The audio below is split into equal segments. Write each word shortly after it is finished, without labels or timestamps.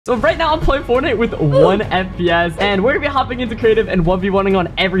So right now I'm playing Fortnite with 1 FPS, and we're gonna be hopping into creative and 1v1ing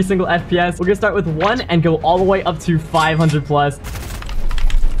on every single FPS. We're gonna start with 1 and go all the way up to 500 plus.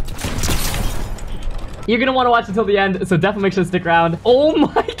 You're gonna want to watch until the end, so definitely make sure to stick around. Oh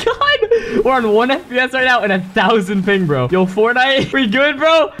my god! We're on 1 FPS right now and 1,000 ping, bro. Yo, Fortnite, we good,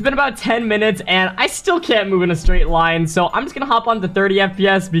 bro? It's been about 10 minutes, and I still can't move in a straight line, so I'm just gonna hop on to 30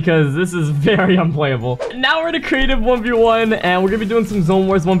 FPS because this is very unplayable. Now we're in a creative 1v1, and we're gonna be doing some Zone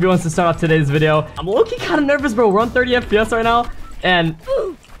Wars 1v1s to start off today's video. I'm low-key kind of nervous, bro. We're on 30 FPS right now, and...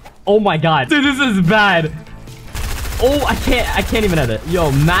 oh my god. Dude, this is bad. Oh, I can't even edit.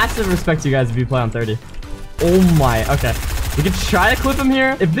 Yo, massive respect to you guys if you play on 30. Oh my, okay. We can try to clip him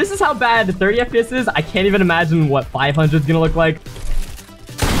here. If this is how bad 30 FPS is, I can't even imagine what 500 is gonna look like.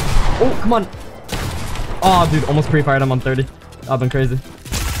 Oh, come on. Oh, dude, almost pre-fired him on 30. I've been crazy.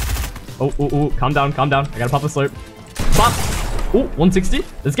 Oh, calm down, calm down. I gotta pop a slurp. Pop. Oh, 160.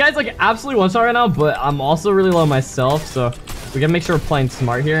 This guy's like absolutely one shot right now, but I'm also really low myself, so we gotta make sure we're playing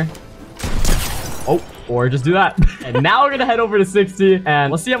smart here. Oh, or just do that. And now we're gonna head over to 60,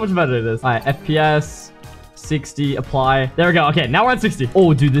 and let's see how much better it is. All right, FPS. 60, apply. There we go. Okay, now we're at 60.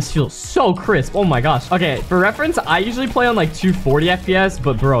 Oh, dude, this feels so crisp. Oh my gosh. Okay, for reference, I usually play on like 240 FPS,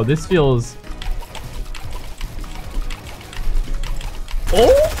 but bro, this feels...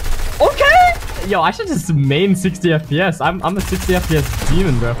 oh, okay. Yo, I should just main 60 FPS. I'm a 60 FPS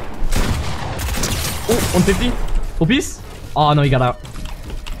demon, bro. Oh, 150. Full piece. Oh, no, he got out.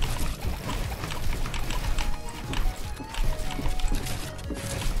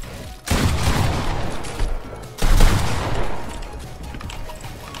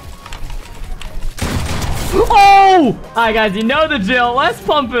 Oh! Alright, guys, you know the drill. Let's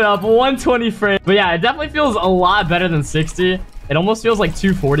pump it up. 120 frames. But yeah, it definitely feels a lot better than 60. It almost feels like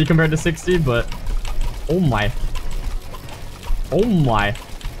 240 compared to 60, but... oh my. Oh my.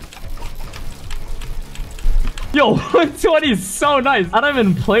 Yo, 120 is so nice. I don't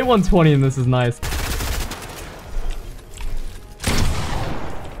even play 120 and this is nice.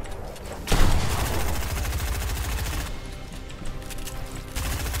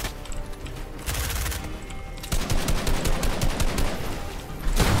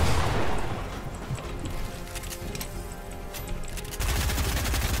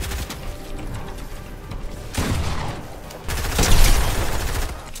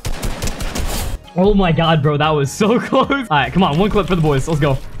 Oh my god, bro, that was so close. All right, come on, one clip for the boys. Let's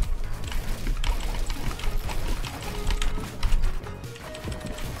go.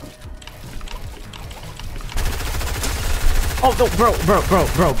 Oh, no,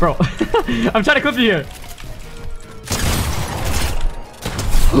 bro. I'm trying to clip you here.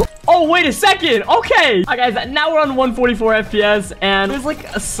 Oh, wait a second. Okay. All right, guys, now we're on 144 FPS, and there's like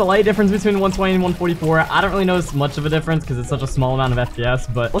a slight difference between 120 and 144. I don't really notice much of a difference because it's such a small amount of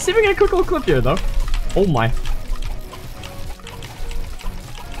FPS, but let's see if we get a quick little clip here, though. Oh, my.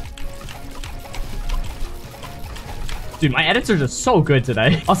 Dude, my edits are just so good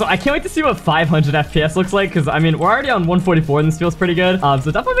today. Also, I can't wait to see what 500 FPS looks like, because, I mean, we're already on 144, and this feels pretty good.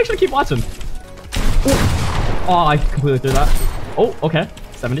 So definitely make sure to keep watching. Ooh. Oh, I completely threw that. Oh, okay.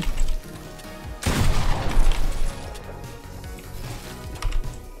 70.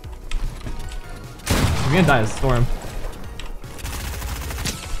 We're gonna die in a storm.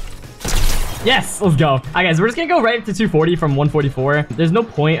 Yes, let's go. All right, guys, we're just gonna go right up to 240 from 144. There's no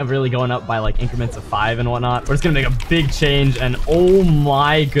point of really going up by like increments of 5 and whatnot. We're just gonna make a big change, and oh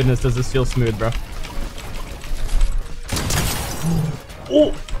my goodness, does this feel smooth, bro.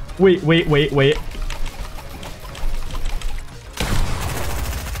 Oh, wait.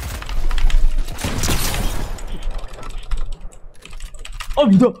 Oh,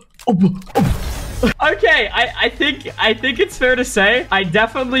 no. Oh. Okay, I think it's fair to say I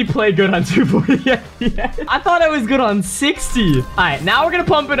definitely play good on 240 FPS. I thought I was good on 60. All right, now we're gonna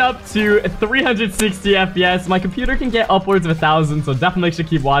pump it up to 360 FPS. My computer can get upwards of 1,000, so definitely make sure to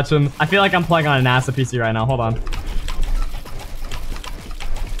keep watching. I feel like I'm playing on a NASA PC right now. Hold on.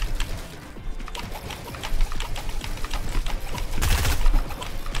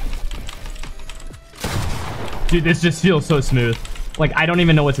 Dude, this just feels so smooth. Like, I don't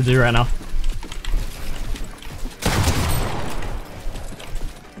even know what to do right now.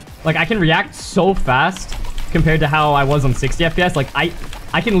 Like, I can react so fast compared to how I was on 60 FPS. Like,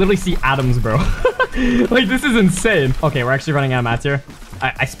 I can literally see atoms, bro. Like, this is insane. Okay, we're actually running out of mats here.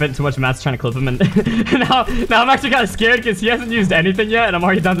 I spent too much mats trying to clip him, and now I'm actually kind of scared because he hasn't used anything yet, and I'm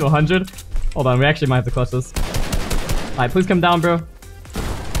already down to 100. Hold on, we actually might have to clutch this. All right, please come down, bro.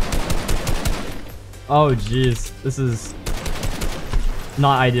 Oh, jeez. This is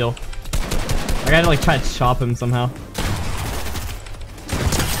not ideal. I gotta like try to chop him somehow.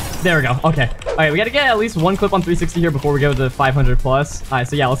 There we go. Okay. All right, we got to get at least one clip on 360 here before we go to 500 plus. All right,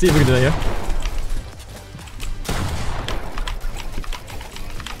 so yeah, let's see if we can do it here.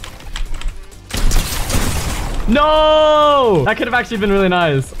 No! That could have actually been really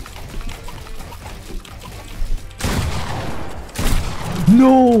nice.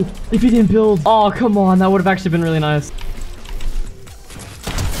 No! If he didn't build. Oh, come on. That would have actually been really nice.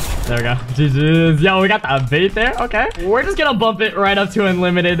 There we go. GG's. Yo, we got the bait there. Okay. We're just gonna bump it right up to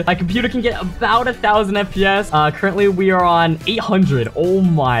unlimited. My computer can get about 1,000 FPS. Currently, we are on 800. Oh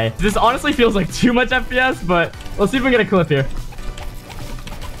my. This honestly feels like too much FPS, but let's see if we can get a clip here.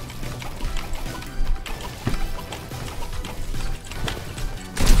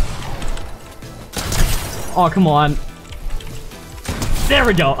 Oh, come on. There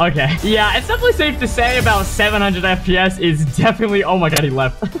we go. Okay. Yeah, it's definitely safe to say about 700 FPS is definitely... Oh my god, he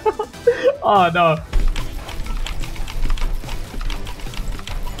left. Oh, no.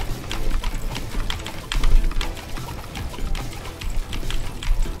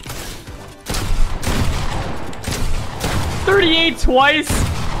 $38 twice.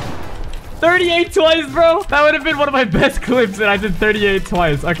 38 twice, bro. That would have been one of my best clips, and I did 38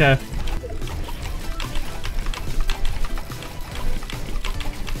 twice. Okay.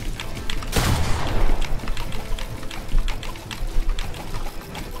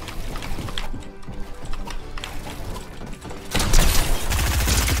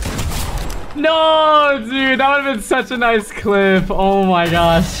 No, dude, that would have been such a nice clip. Oh my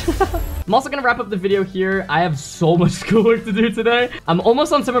gosh. I'm also gonna wrap up the video here. I have so much schoolwork to do today. I'm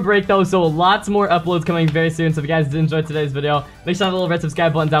almost on summer break though, so lots more uploads coming very soon. So if you guys did enjoy today's video, make sure to hit the little red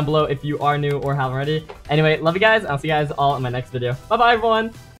subscribe button down below if you are new or haven't already. Anyway, love you guys. I'll see you guys all in my next video. Bye bye, everyone.